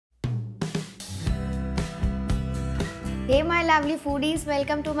Hey my lovely foodies,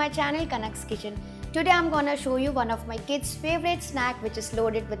 welcome to my channel Kanak's Kitchen. Today I'm gonna show you one of my kids' favorite snack which is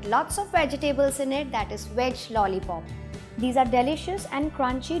loaded with lots of vegetables in it, that is veg lollipop. These are delicious and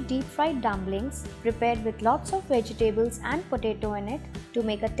crunchy deep fried dumplings prepared with lots of vegetables and potato in it to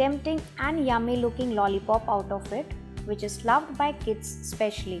make a tempting and yummy looking lollipop out of it, which is loved by kids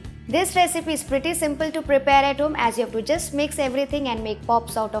especially. This recipe is pretty simple to prepare at home as you have to just mix everything and make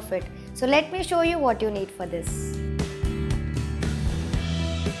pops out of it. So let me show you what you need for this.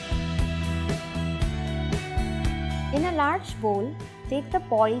 In a large bowl, take the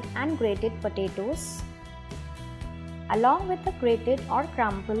boiled and grated potatoes along with the grated or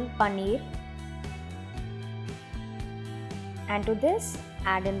crumbled paneer, and to this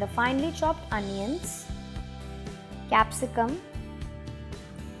add in the finely chopped onions, capsicum,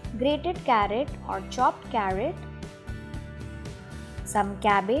 grated carrot or chopped carrot, some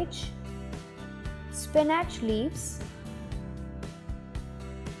cabbage, spinach leaves,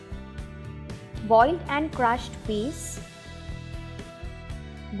 boiled and crushed peas,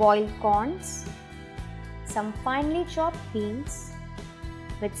 boiled corns, some finely chopped beans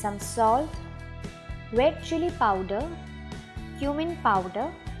with some salt, red chili powder, cumin powder,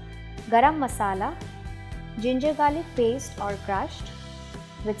 garam masala, ginger garlic paste or crushed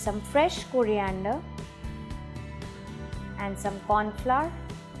with some fresh coriander and some cornflour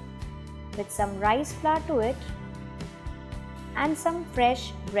with some rice flour to it and some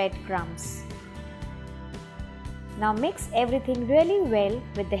fresh breadcrumbs. Now mix everything really well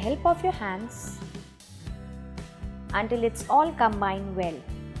with the help of your hands until it's all combined well.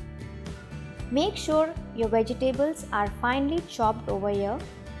 Make sure your vegetables are finely chopped over here,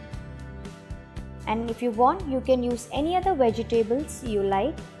 and if you want you can use any other vegetables you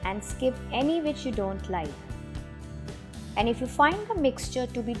like and skip any which you don't like. And if you find the mixture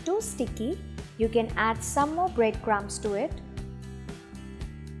to be too sticky, you can add some more breadcrumbs to it.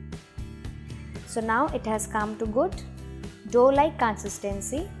 So now it has come to good dough-like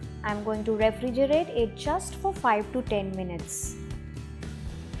consistency. I am going to refrigerate it just for 5 to 10 minutes.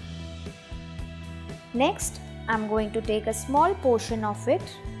 Next, I am going to take a small portion of it,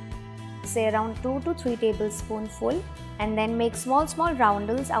 say around 2 to 3 tablespoons full, and then make small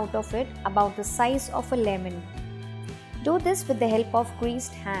roundels out of it about the size of a lemon. Do this with the help of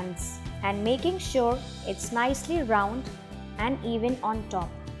greased hands and making sure it's nicely round and even on top.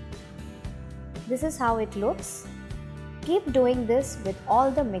 This is how it looks. Keep doing this with all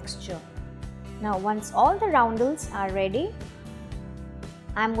the mixture. Now once all the roundels are ready,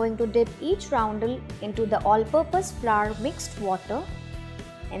 I am going to dip each roundel into the all-purpose flour mixed water,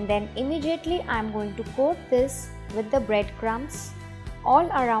 and then immediately I am going to coat this with the breadcrumbs all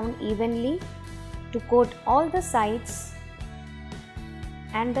around evenly to coat all the sides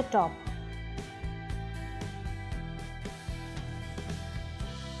and the top.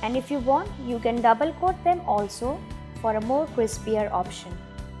 And if you want, you can double coat them also for a more crispier option.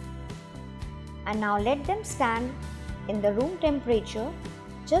 And now let them stand in the room temperature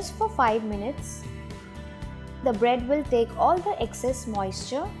just for 5 minutes. The bread will take all the excess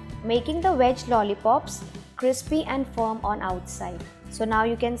moisture, making the veg lollipops crispy and firm on outside. So now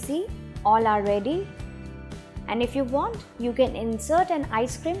you can see all are ready. And if you want, you can insert an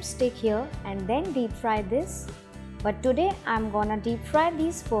ice cream stick here and then deep fry this. But today I am gonna deep fry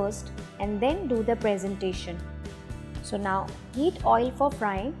these first and then do the presentation. So now heat oil for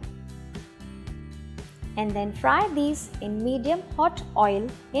frying and then fry these in medium hot oil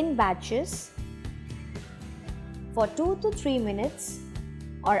in batches for 2 to 3 minutes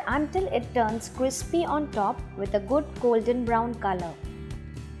or until it turns crispy on top with a good golden brown color.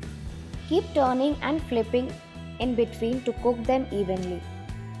 Keep turning and flipping in between to cook them evenly.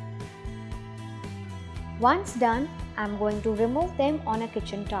 Once done, I am going to remove them on a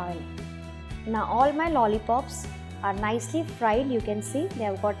kitchen towel. Now all my lollipops are nicely fried. You can see they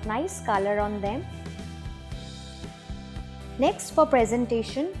have got nice color on them. Next, for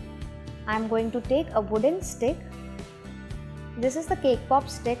presentation, I am going to take a wooden stick. This is the cake pop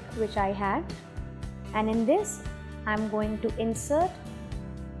stick which I had, and in this I am going to insert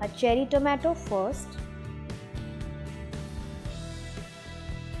a cherry tomato first.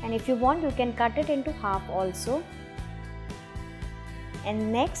 And if you want, you can cut it into half also.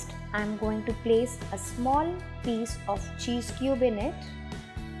 And next I am going to place a small piece of cheese cube in it.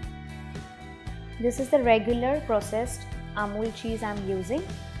 This is the regular processed Amul cheese I am using.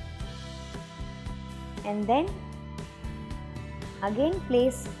 And then again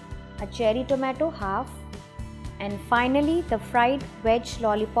place a cherry tomato half, and finally the fried veg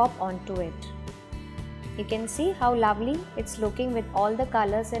lollipop onto it. You can see how lovely it's looking with all the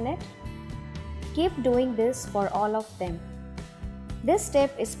colors in it. Keep doing this for all of them. This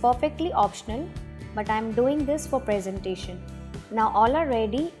step is perfectly optional, but I am doing this for presentation. Now all are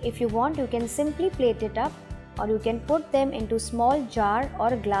ready. If you want, you can simply plate it up, or you can put them into small jar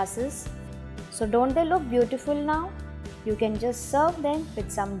or glasses. So don't they look beautiful now? You can just serve them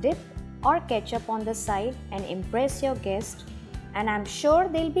with some dip or ketchup on the side and impress your guest, and I'm sure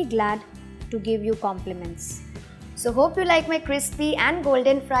they'll be glad to give you compliments. So hope you like my crispy and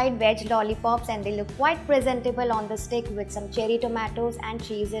golden fried veg lollipops, and they look quite presentable on the stick with some cherry tomatoes and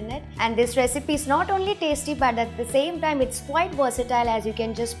cheese in it. And this recipe is not only tasty, but at the same time it's quite versatile, as you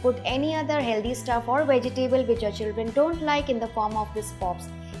can just put any other healthy stuff or vegetable which your children don't like in the form of these pops.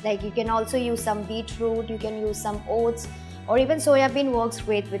 Like you can also use some beetroot, you can use some oats, or even soya bean works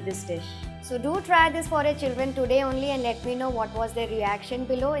great with this dish. So do try this for your children today only, and let me know what was their reaction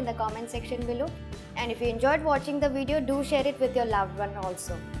below in the comment section below. And if you enjoyed watching the video, do share it with your loved one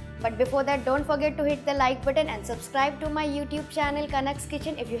also. But before that, don't forget to hit the like button and subscribe to my YouTube channel Kanak's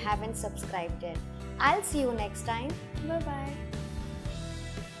Kitchen if you haven't subscribed yet. I'll see you next time. Bye bye.